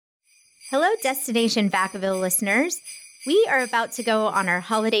Hello, Destination Vacaville listeners. We are about to go on our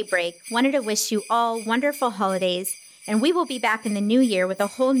holiday break. Wanted to wish you all wonderful holidays, and we will be back in the new year with a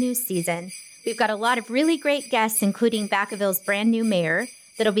whole new season. We've got a lot of really great guests, including Vacaville's brand new mayor,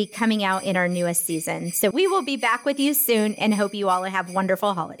 that'll be coming out in our newest season. So we will be back with you soon and hope you all have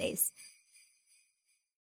wonderful holidays.